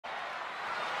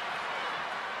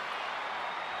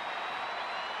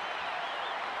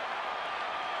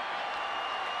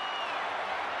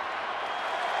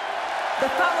The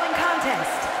following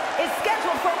contest is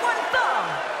scheduled for one fall.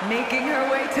 Making her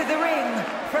way to the ring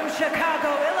from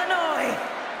Chicago, Illinois,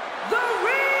 the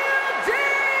Real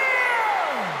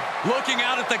Deal! Looking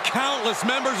out at the countless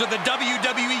members of the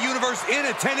WWE Universe in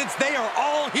attendance, they are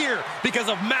all here because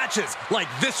of matches like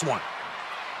this one.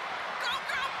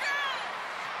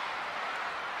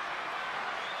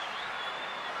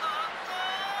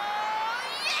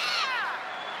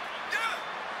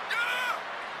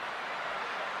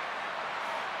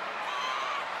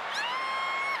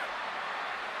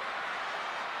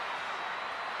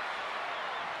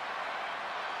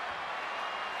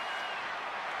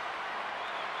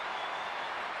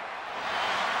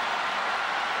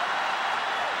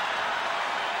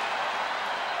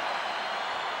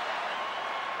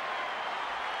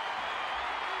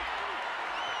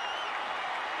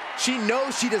 She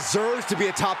knows she deserves to be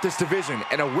atop this division,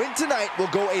 and a win tonight will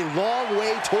go a long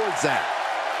way towards that.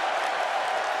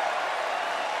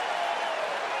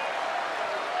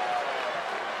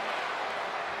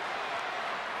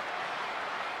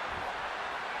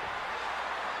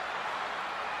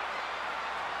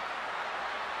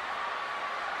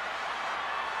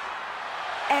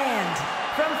 And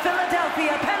from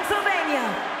Philadelphia,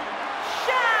 Pennsylvania,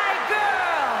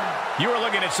 You are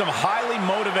looking at some highly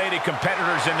motivated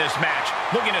competitors in this match,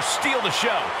 looking to steal the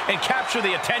show and capture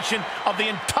the attention of the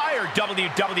entire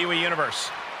WWE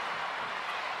Universe.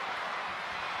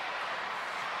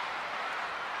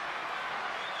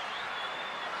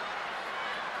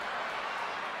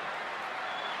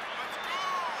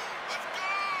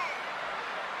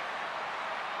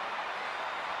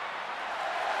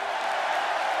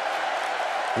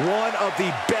 One of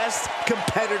the best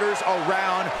competitors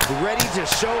around, ready to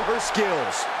show her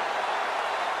skills.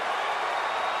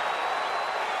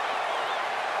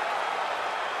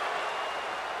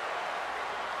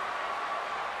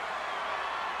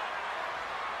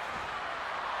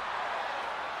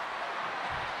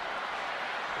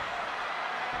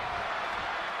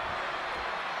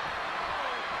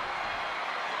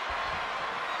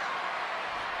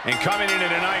 And coming into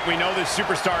tonight, we know this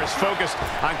superstar is focused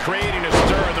on creating a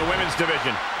stir in the women's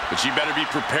division. But she better be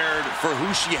prepared for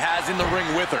who she has in the ring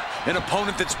with her. An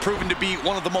opponent that's proven to be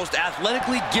one of the most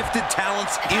athletically gifted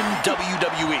talents in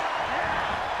WWE.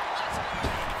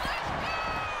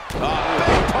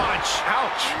 Big punch.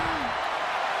 Ouch.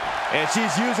 And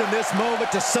she's using this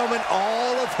moment to summon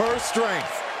all of her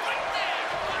strength.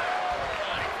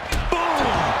 Boom!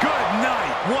 Good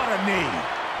night. What a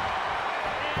knee.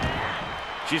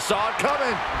 She saw it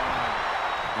coming.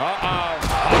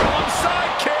 Harlem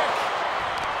side kick.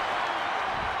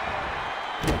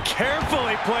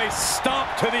 Carefully placed stomp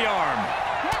to the arm.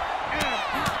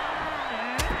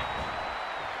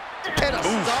 And a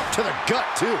stomp to the gut,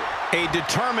 too. A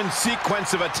determined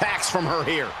sequence of attacks from her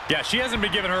here. Yeah, she hasn't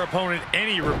been giving her opponent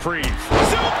any reprieve.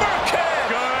 Super kick!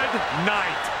 Good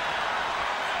night.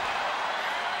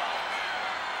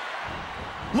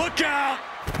 Look out!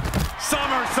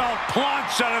 Somersault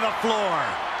plunge out of the floor.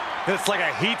 It's like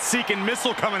a heat-seeking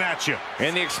missile coming at you.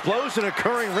 And the explosion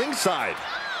occurring ringside.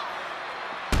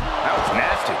 That was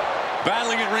nasty.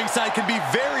 Battling at ringside can be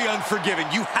very unforgiving.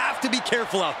 You have to be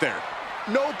careful out there.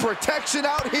 No protection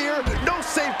out here. No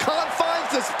safe confines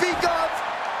to speak of.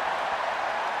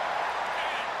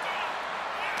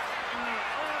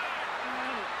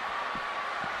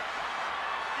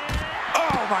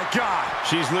 Oh, my God.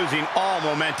 She's losing all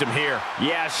momentum here.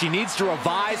 Yeah, she needs to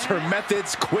revise her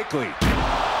methods quickly.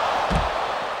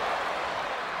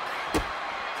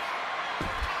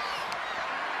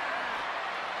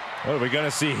 What are we going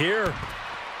to see here?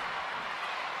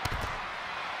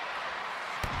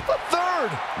 A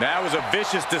third. That was a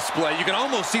vicious display. You can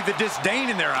almost see the disdain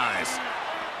in their eyes.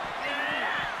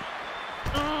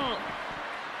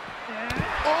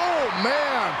 Oh,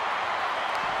 man.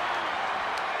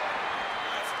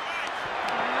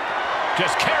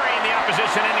 Just carrying the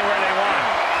opposition anywhere they want.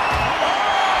 Oh,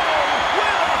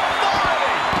 with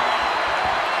authority.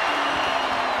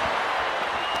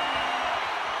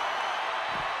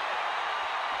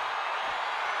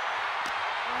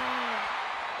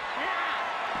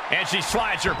 And she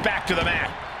slides her back to the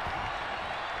mat.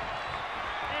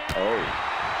 Oh.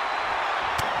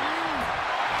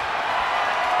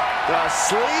 The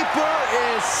sleeper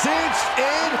is cinched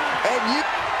in, and you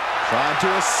trying to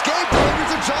escape.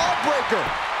 There's a jawbreaker.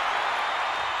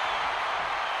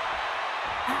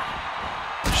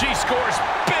 She scores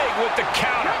big with the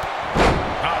counter.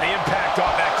 Oh, the impact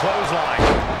off that clothesline.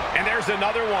 And there's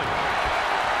another one.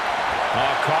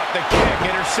 Oh, caught the kick,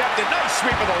 intercepted. Nice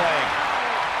sweep of the leg.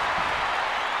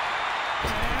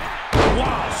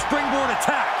 Wow, springboard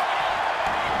attack.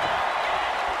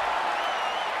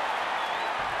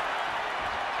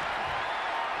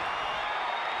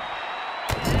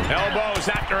 Elbows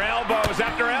after elbows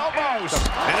after elbows.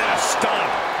 And then a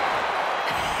stomp.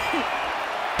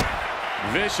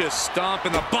 Vicious stomp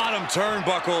in the bottom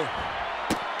turnbuckle.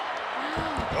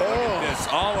 Look at this,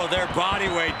 all of their body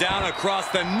weight down across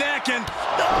the neck and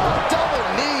double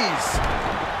knees.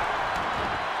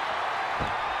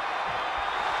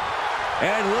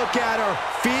 And look at her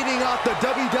feeding off the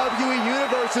WWE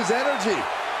Universe's energy.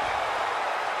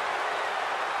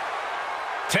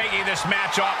 Taking this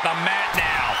match off the mat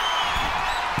now.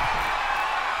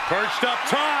 perched up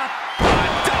top.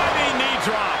 A diving knee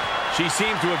drop. She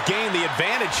seems to have gained the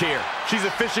advantage here. She's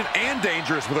efficient and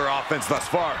dangerous with her offense thus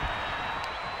far.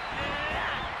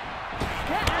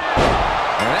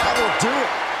 And that will do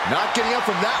it. Not getting up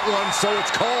from that one, so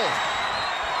it's called.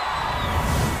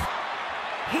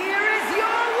 Here is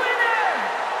your winner,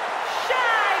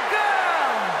 Shy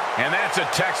Girl. And that's a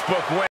textbook win.